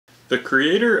The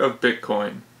creator of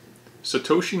Bitcoin,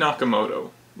 Satoshi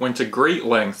Nakamoto, went to great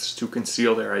lengths to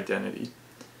conceal their identity.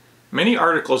 Many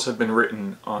articles have been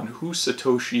written on who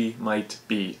Satoshi might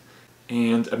be,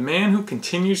 and a man who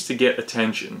continues to get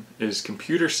attention is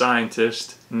computer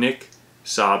scientist Nick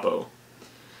Szabo.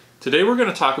 Today we're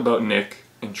going to talk about Nick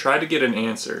and try to get an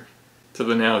answer to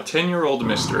the now 10-year-old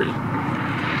mystery.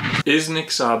 Is Nick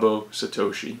Szabo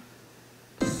Satoshi?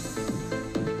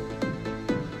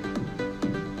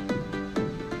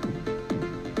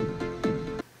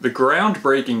 The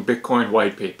groundbreaking Bitcoin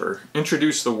white paper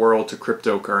introduced the world to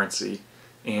cryptocurrency,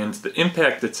 and the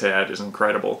impact it's had is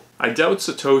incredible. I doubt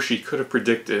Satoshi could have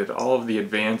predicted all of the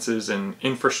advances in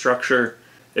infrastructure,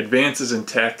 advances in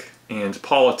tech, and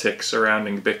politics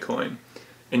surrounding Bitcoin,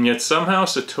 and yet somehow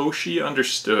Satoshi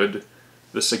understood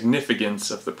the significance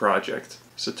of the project.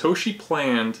 Satoshi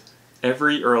planned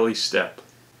every early step,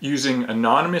 using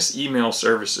anonymous email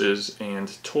services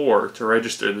and Tor to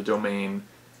register the domain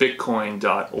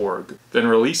bitcoin.org, then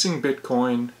releasing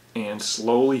Bitcoin and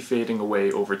slowly fading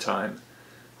away over time,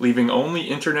 leaving only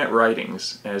internet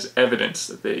writings as evidence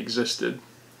that they existed.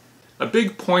 A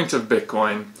big point of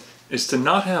Bitcoin is to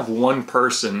not have one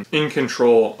person in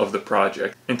control of the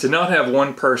project, and to not have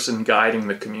one person guiding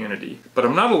the community. But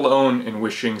I'm not alone in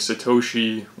wishing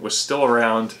Satoshi was still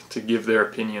around to give their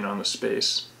opinion on the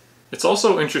space. It's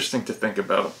also interesting to think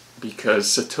about, because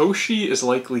Satoshi is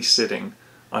likely sitting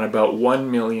on about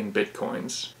 1 million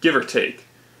bitcoins, give or take.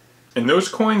 And those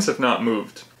coins have not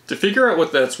moved. To figure out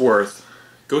what that's worth,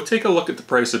 go take a look at the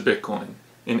price of Bitcoin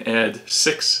and add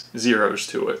 6 zeros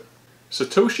to it.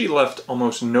 Satoshi left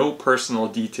almost no personal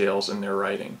details in their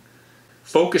writing,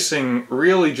 focusing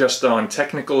really just on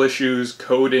technical issues,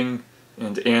 coding,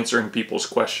 and answering people's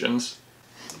questions.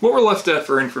 What we're left at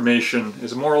for information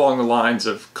is more along the lines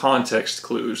of context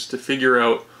clues to figure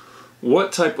out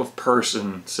what type of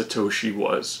person Satoshi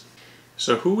was.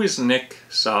 So who is Nick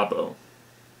Szabo?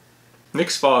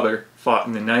 Nick's father fought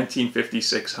in the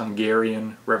 1956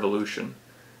 Hungarian Revolution,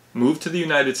 moved to the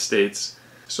United States,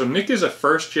 so Nick is a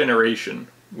first generation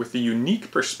with a unique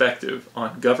perspective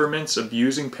on governments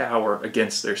abusing power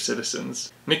against their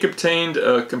citizens. Nick obtained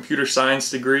a computer science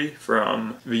degree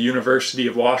from the University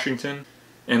of Washington,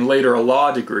 and later a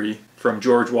law degree from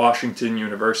George Washington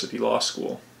University Law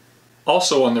School.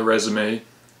 Also on the resume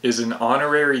is an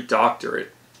honorary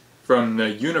doctorate from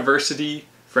the University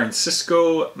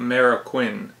Francisco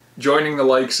Marroquin, joining the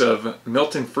likes of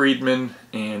Milton Friedman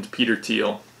and Peter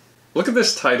Thiel. Look at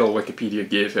this title Wikipedia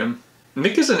gave him.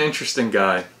 Nick is an interesting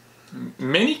guy.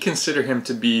 Many consider him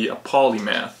to be a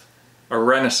polymath, a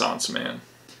Renaissance man,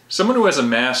 someone who has a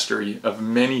mastery of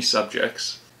many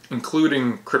subjects,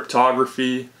 including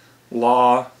cryptography,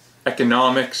 law,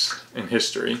 economics, and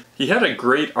history. He had a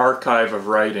great archive of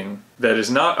writing that is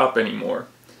not up anymore.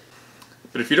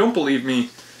 But if you don't believe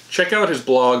me, check out his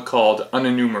blog called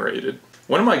Unenumerated.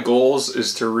 One of my goals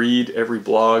is to read every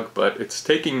blog, but it's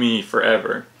taking me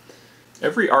forever.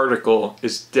 Every article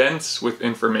is dense with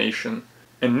information,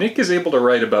 and Nick is able to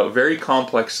write about very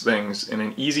complex things in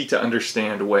an easy to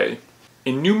understand way.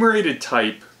 Enumerated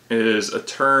type is a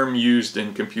term used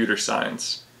in computer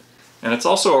science. And it's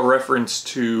also a reference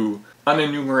to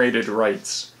unenumerated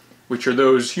rights, which are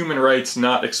those human rights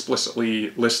not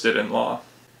explicitly listed in law.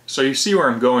 So you see where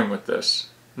I'm going with this.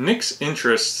 Nick's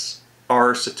interests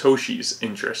are Satoshi's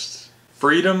interests.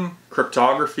 Freedom,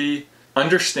 cryptography,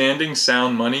 understanding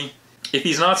sound money. If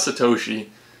he's not Satoshi,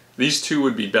 these two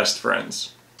would be best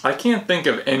friends. I can't think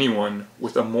of anyone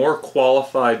with a more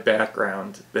qualified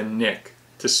background than Nick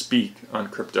to speak on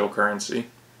cryptocurrency.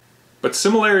 But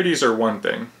similarities are one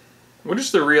thing. What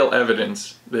is the real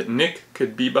evidence that Nick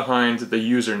could be behind the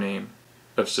username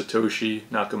of Satoshi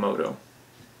Nakamoto?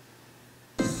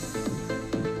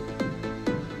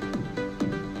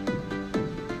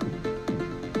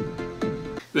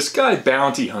 This guy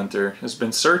Bounty Hunter has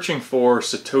been searching for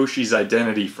Satoshi's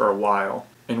identity for a while,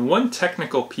 and one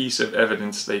technical piece of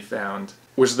evidence they found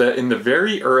was that in the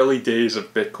very early days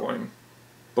of Bitcoin,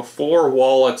 before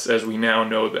wallets as we now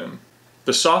know them,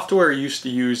 the software used to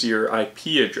use your IP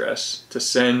address to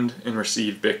send and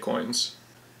receive Bitcoins.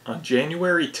 On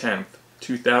January 10th,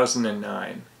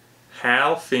 2009,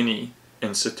 Hal Finney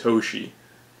and Satoshi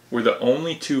were the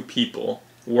only two people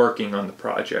working on the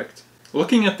project.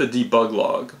 Looking at the debug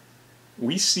log,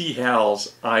 we see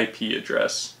Hal's IP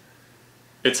address.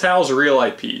 It's Hal's real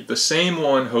IP, the same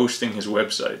one hosting his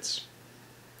websites.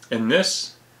 And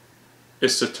this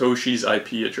is Satoshi's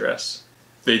IP address.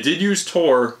 They did use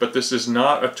Tor, but this is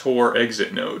not a Tor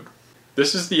exit node.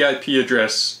 This is the IP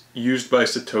address used by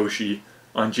Satoshi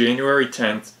on January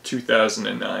 10th,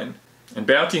 2009. and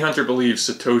Bounty Hunter believes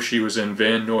Satoshi was in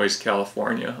Van Nuys,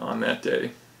 California on that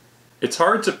day. It's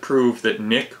hard to prove that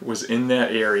Nick was in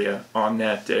that area on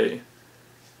that day,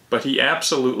 but he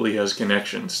absolutely has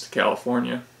connections to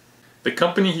California. The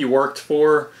company he worked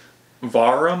for,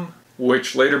 Varum,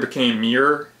 which later became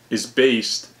Mirror, is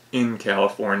based in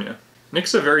California.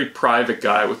 Nick's a very private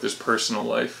guy with his personal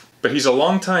life, but he's a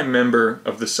longtime member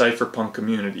of the cypherpunk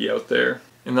community out there.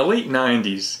 In the late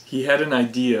 90s, he had an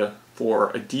idea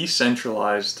for a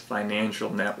decentralized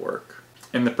financial network,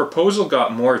 and the proposal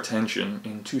got more attention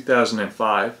in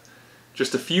 2005,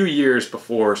 just a few years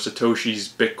before Satoshi's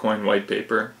Bitcoin white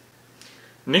paper.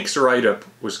 Nick's write-up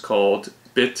was called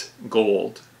Bit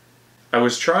Gold. I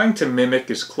was trying to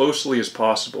mimic as closely as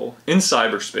possible, in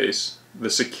cyberspace, the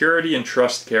security and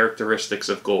trust characteristics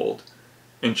of gold,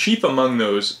 and chief among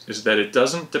those is that it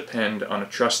doesn't depend on a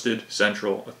trusted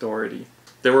central authority.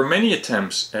 There were many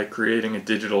attempts at creating a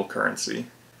digital currency,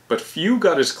 but few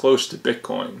got as close to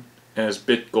Bitcoin as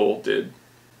BitGold did.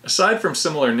 Aside from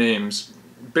similar names,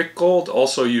 BitGold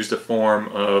also used a form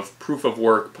of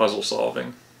proof-of-work puzzle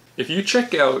solving. If you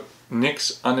check out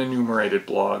Nick's unenumerated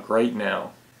blog right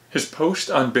now, his post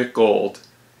on BitGold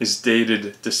is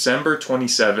dated December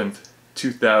 27th,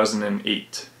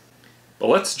 2008. But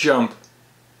let's jump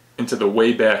into the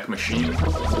Wayback Machine.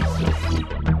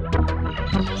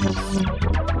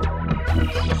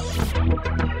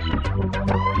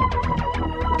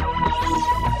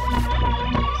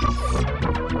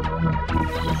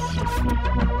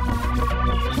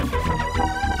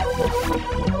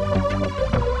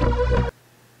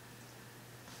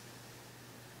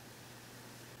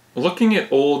 Looking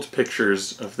at old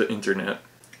pictures of the internet,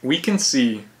 we can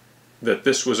see that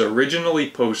this was originally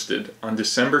posted on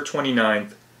December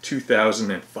 29th,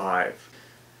 2005.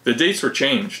 The dates were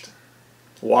changed.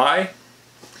 Why?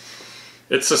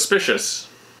 It's suspicious.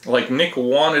 Like Nick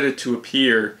wanted it to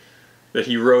appear that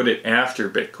he wrote it after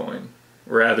Bitcoin,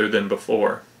 rather than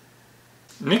before.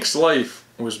 Nick's life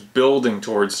was building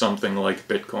towards something like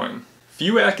Bitcoin.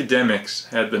 Few academics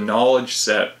had the knowledge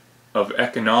set of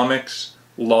economics,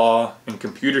 law, and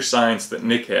computer science that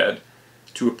Nick had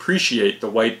to appreciate the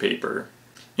white paper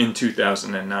in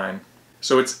 2009.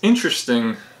 So it's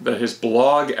interesting that his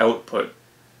blog output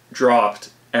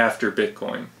dropped after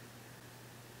Bitcoin.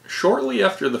 Shortly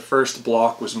after the first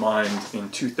block was mined in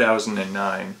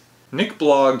 2009, Nick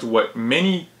blogged what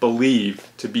many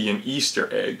believe to be an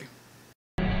Easter egg.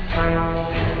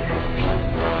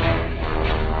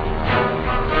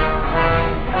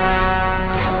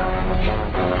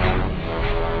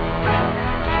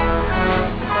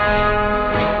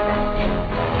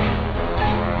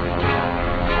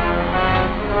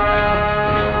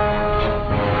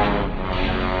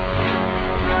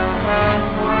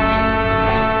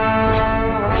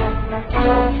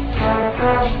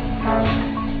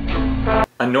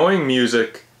 Annoying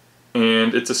music,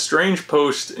 and it's a strange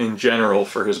post in general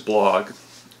for his blog.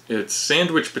 It's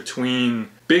sandwiched between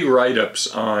big write-ups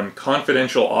on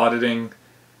confidential auditing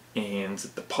and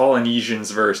the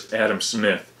Polynesians versus Adam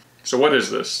Smith. So what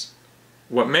is this?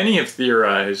 What many have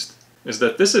theorized is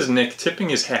that this is Nick tipping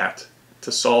his hat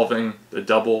to solving the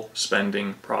double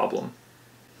spending problem.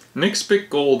 Nick's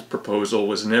BitGold proposal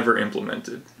was never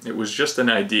implemented. It was just an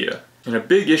idea. And a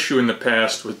big issue in the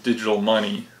past with digital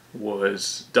money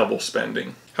was double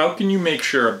spending. How can you make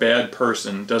sure a bad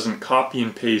person doesn't copy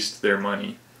and paste their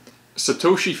money?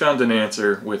 Satoshi found an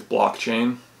answer with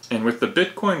blockchain, and with the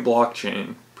Bitcoin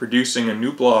blockchain producing a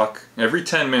new block every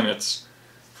 10 minutes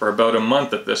for about a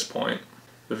month at this point,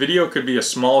 the video could be a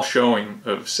small showing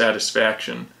of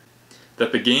satisfaction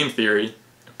that the game theory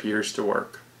appears to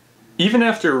work. Even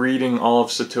after reading all of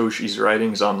Satoshi's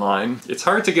writings online, it's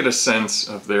hard to get a sense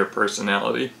of their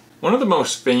personality. One of the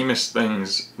most famous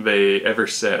things they ever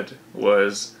said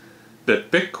was that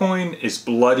Bitcoin is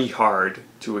bloody hard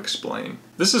to explain.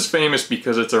 This is famous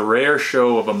because it's a rare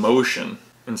show of emotion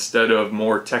instead of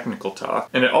more technical talk,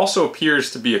 and it also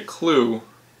appears to be a clue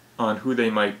on who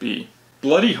they might be.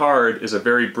 Bloody hard is a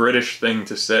very British thing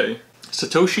to say.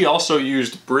 Satoshi also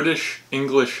used British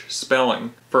English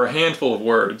spelling for a handful of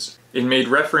words. It made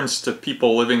reference to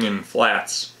people living in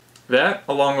flats. That,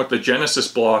 along with the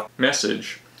Genesis block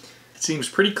message, it seems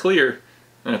pretty clear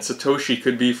that Satoshi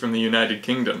could be from the United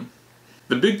Kingdom.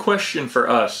 The big question for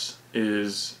us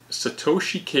is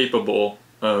Satoshi capable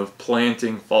of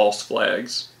planting false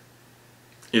flags?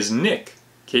 Is Nick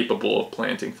capable of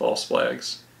planting false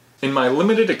flags? In my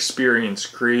limited experience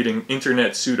creating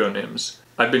internet pseudonyms,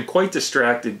 I've been quite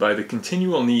distracted by the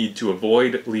continual need to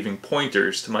avoid leaving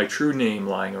pointers to my true name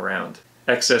lying around.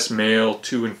 Excess mail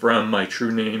to and from my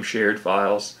true name shared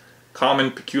files,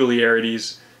 common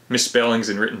peculiarities, misspellings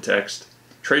in written text,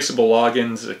 traceable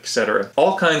logins, etc.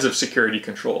 All kinds of security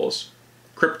controls.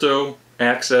 Crypto,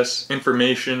 access,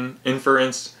 information,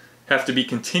 inference have to be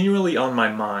continually on my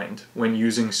mind when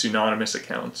using pseudonymous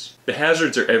accounts. The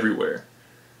hazards are everywhere.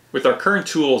 With our current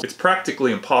tools, it's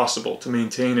practically impossible to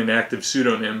maintain an active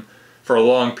pseudonym for a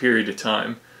long period of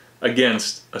time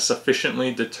against a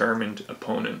sufficiently determined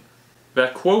opponent.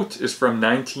 That quote is from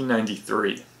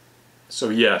 1993. So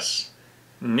yes,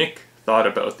 Nick thought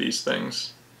about these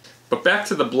things. But back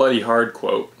to the bloody hard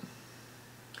quote.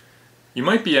 You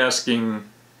might be asking,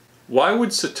 why would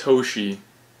Satoshi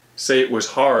say it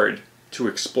was hard to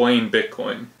explain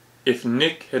Bitcoin if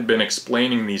Nick had been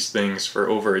explaining these things for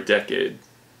over a decade?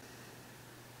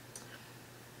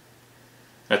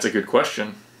 That's a good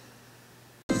question.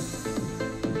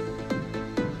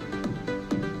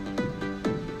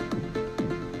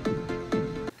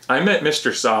 I met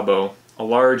Mr. Szabo, a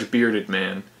large bearded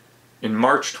man, in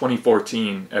March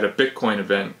 2014 at a Bitcoin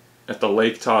event at the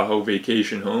Lake Tahoe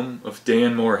vacation home of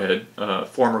Dan Morehead, a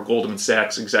former Goldman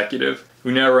Sachs executive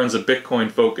who now runs a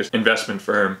Bitcoin-focused investment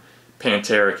firm,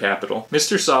 Pantera Capital.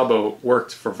 Mr. Szabo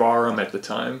worked for Varum at the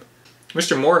time.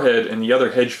 Mr. Morehead and the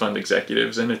other hedge fund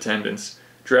executives in attendance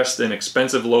dressed in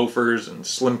expensive loafers and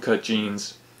slim-cut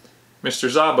jeans. Mr.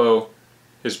 Szabo,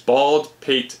 his bald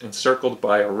pate encircled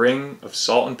by a ring of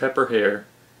salt and pepper hair,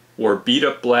 wore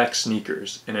beat-up black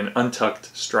sneakers and an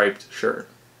untucked striped shirt.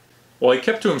 While he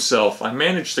kept to himself, I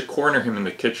managed to corner him in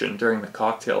the kitchen during the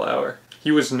cocktail hour.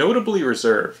 He was notably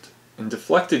reserved and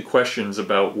deflected questions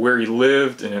about where he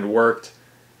lived and had worked,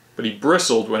 but he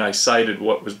bristled when I cited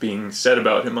what was being said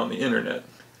about him on the internet,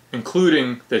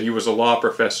 including that he was a law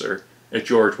professor at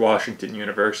George Washington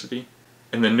University,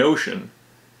 and the notion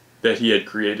that he had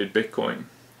created Bitcoin.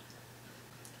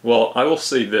 Well, I will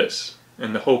say this,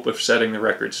 in the hope of setting the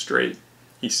record straight,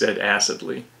 he said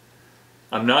acidly.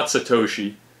 I'm not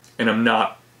Satoshi, and I'm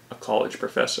not a college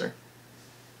professor.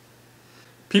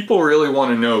 People really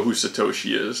want to know who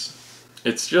Satoshi is.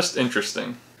 It's just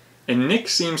interesting. And Nick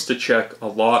seems to check a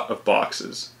lot of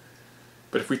boxes.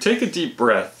 But if we take a deep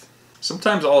breath,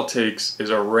 sometimes all it takes is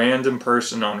a random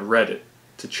person on Reddit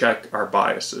to check our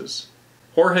biases.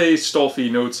 Jorge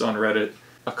Stolfi notes on Reddit,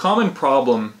 a common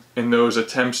problem in those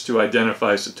attempts to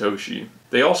identify Satoshi,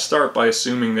 they all start by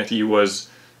assuming that he was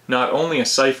not only a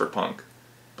cypherpunk,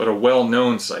 but a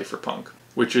well-known cypherpunk,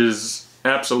 which is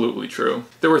absolutely true.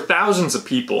 There were thousands of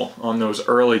people on those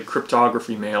early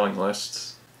cryptography mailing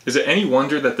lists. Is it any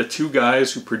wonder that the two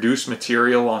guys who produce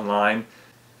material online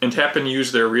and happen to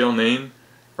use their real name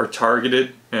are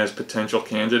targeted as potential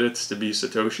candidates to be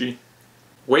Satoshi?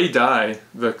 Wei Dai,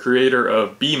 the creator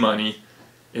of B-Money,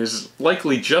 is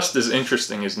likely just as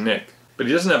interesting as Nick, but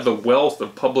he doesn't have the wealth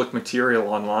of public material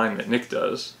online that Nick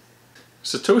does.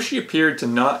 Satoshi appeared to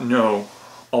not know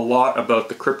a lot about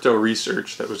the crypto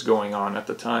research that was going on at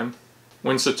the time.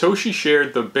 When Satoshi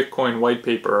shared the Bitcoin white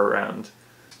paper around,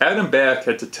 Adam Back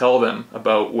had to tell them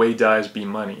about Wei Dai's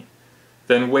B-Money.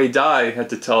 Then Wei Dai had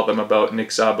to tell them about Nick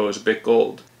Szabo's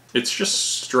BitGold. It's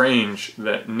just strange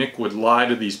that Nick would lie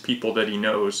to these people that he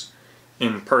knows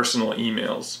in personal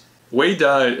emails. Wei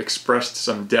Dai expressed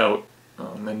some doubt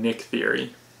on the Nick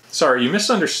theory. Sorry, you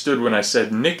misunderstood when I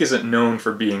said Nick isn't known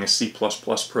for being a C++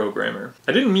 programmer.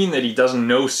 I didn't mean that he doesn't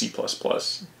know C++.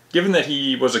 Given that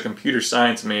he was a computer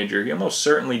science major, he almost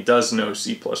certainly does know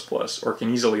C++ or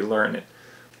can easily learn it.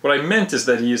 What I meant is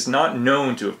that he is not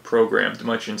known to have programmed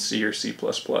much in C or C++,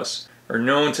 or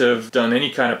known to have done any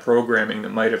kind of programming that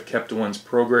might have kept one's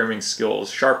programming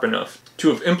skills sharp enough to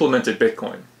have implemented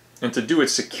Bitcoin, and to do it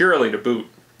securely to boot.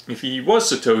 If he was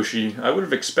Satoshi, I would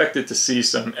have expected to see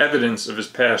some evidence of his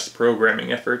past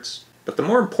programming efforts. But the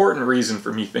more important reason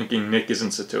for me thinking Nick isn't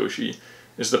Satoshi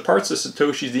is the parts of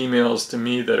Satoshi's emails to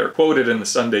me that are quoted in the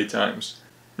Sunday Times.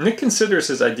 Nick considers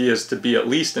his ideas to be at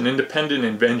least an independent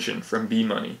invention from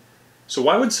B-Money. So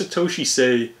why would Satoshi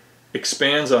say,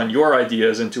 expands on your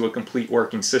ideas into a complete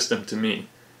working system to me,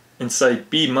 and cite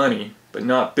B-Money, but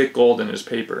not BitGold in his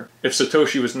paper, if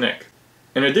Satoshi was Nick?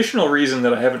 An additional reason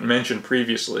that I haven't mentioned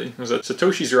previously is that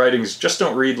Satoshi's writings just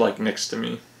don't read like Nick's to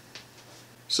me.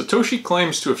 Satoshi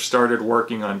claims to have started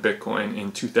working on Bitcoin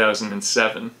in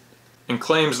 2007, and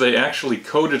claims they actually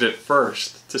coded it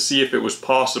first to see if it was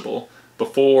possible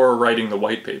before writing the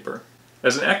white paper.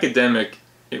 As an academic,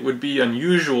 it would be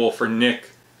unusual for Nick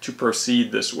to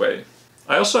proceed this way.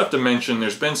 I also have to mention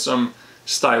there's been some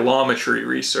stylometry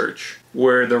research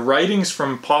where the writings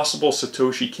from possible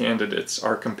Satoshi candidates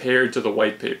are compared to the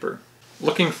white paper,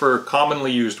 looking for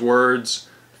commonly used words,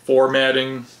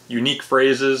 formatting, unique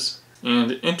phrases,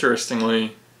 and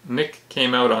interestingly, Nick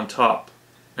came out on top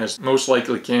as most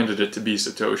likely candidate to be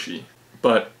Satoshi.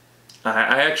 But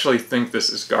I actually think this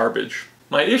is garbage.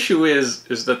 My issue is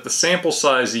that the sample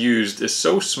size used is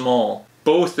so small,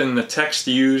 both in the text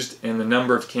used and the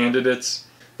number of candidates,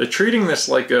 that treating this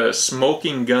like a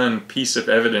smoking gun piece of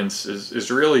evidence is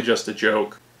really just a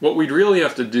joke. What we'd really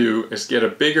have to do is get a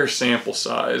bigger sample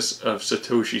size of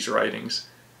Satoshi's writings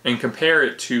and compare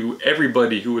it to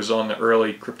everybody who was on the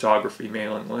early cryptography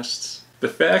mailing lists. The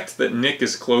fact that Nick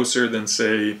is closer than,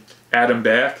 say, Adam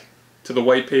Back to the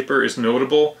white paper is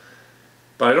notable,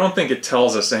 but I don't think it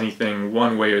tells us anything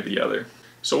one way or the other.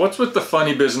 So what's with the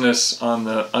funny business on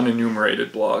the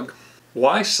unenumerated blog?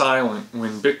 Why silent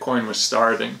when Bitcoin was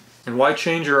starting? And why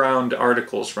change around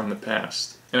articles from the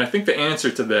past? And I think the answer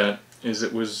to that is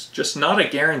it was just not a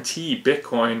guarantee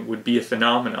Bitcoin would be a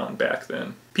phenomenon back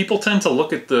then. People tend to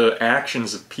look at the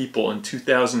actions of people in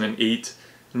 2008,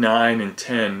 9, and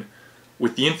 10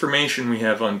 with the information we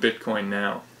have on Bitcoin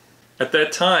now. At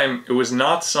that time, it was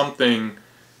not something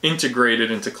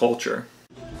integrated into culture.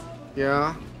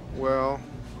 Yeah, well,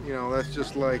 that's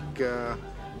just like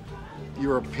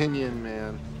your opinion,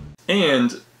 man.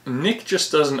 And Nick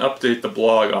just doesn't update the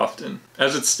blog often.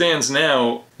 As it stands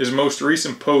now, his most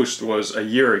recent post was a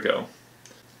year ago.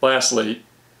 Lastly,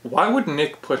 why would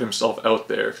Nick put himself out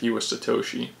there if he was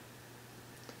Satoshi?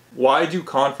 Why do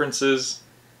conferences,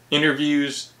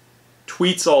 interviews,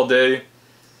 tweets all day?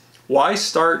 Why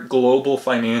start Global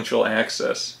Financial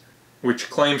Access,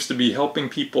 which claims to be helping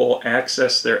people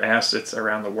access their assets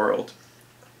around the world?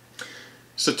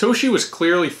 Satoshi was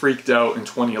clearly freaked out in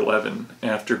 2011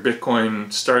 after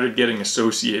Bitcoin started getting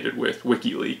associated with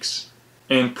WikiLeaks,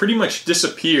 and pretty much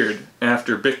disappeared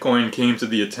after Bitcoin came to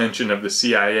the attention of the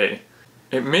CIA.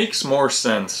 It makes more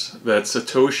sense that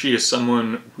Satoshi is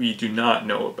someone we do not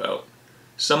know about,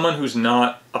 someone who's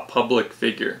not a public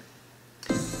figure.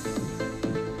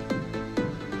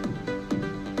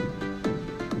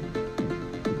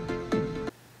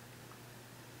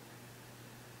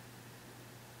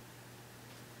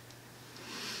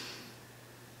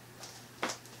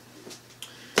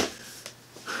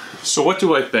 So what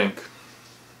do I think?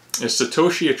 Is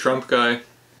Satoshi a Trump guy?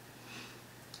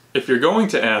 If you're going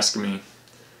to ask me,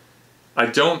 I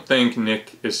don't think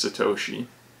Nick is Satoshi.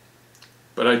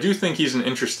 But I do think he's an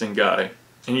interesting guy,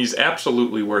 and he's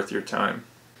absolutely worth your time.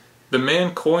 The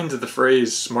man coined the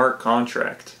phrase smart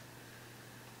contract.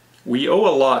 We owe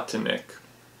a lot to Nick,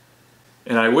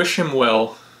 and I wish him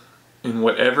well in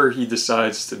whatever he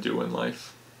decides to do in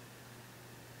life.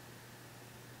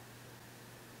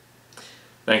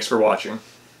 Thanks for watching.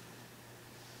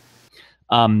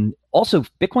 Also,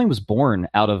 Bitcoin was born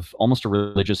out of almost a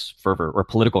religious fervor or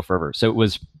political fervor. So it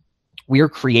was, we are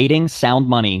creating sound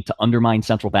money to undermine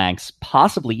central banks,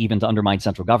 possibly even to undermine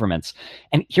central governments.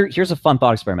 And here's a fun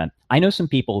thought experiment. I know some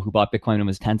people who bought Bitcoin when it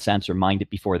was 10 cents or mined it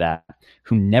before that,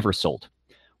 who never sold.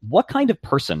 What kind of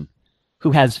person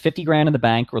who has 50 grand in the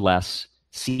bank or less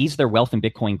sees their wealth in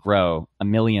Bitcoin grow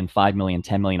 1 million, 5 million,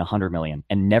 10 million, 100 million,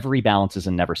 and never rebalances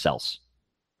and never sells?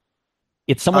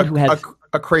 It's someone who has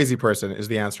a crazy person is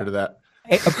the answer to that.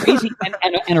 A crazy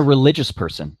and a religious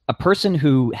person, a person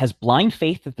who has blind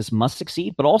faith that this must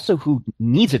succeed, but also who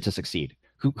needs it to succeed,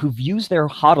 who views their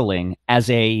hodling as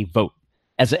a vote,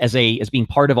 as being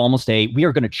part of almost we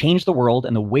are going to change the world,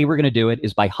 and the way we're going to do it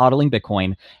is by hodling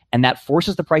Bitcoin, and that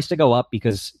forces the price to go up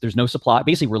because there's no supply.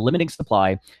 Basically, we're limiting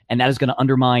supply, and that is going to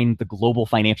undermine the global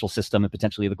financial system and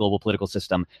potentially the global political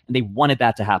system, and they wanted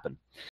that to happen.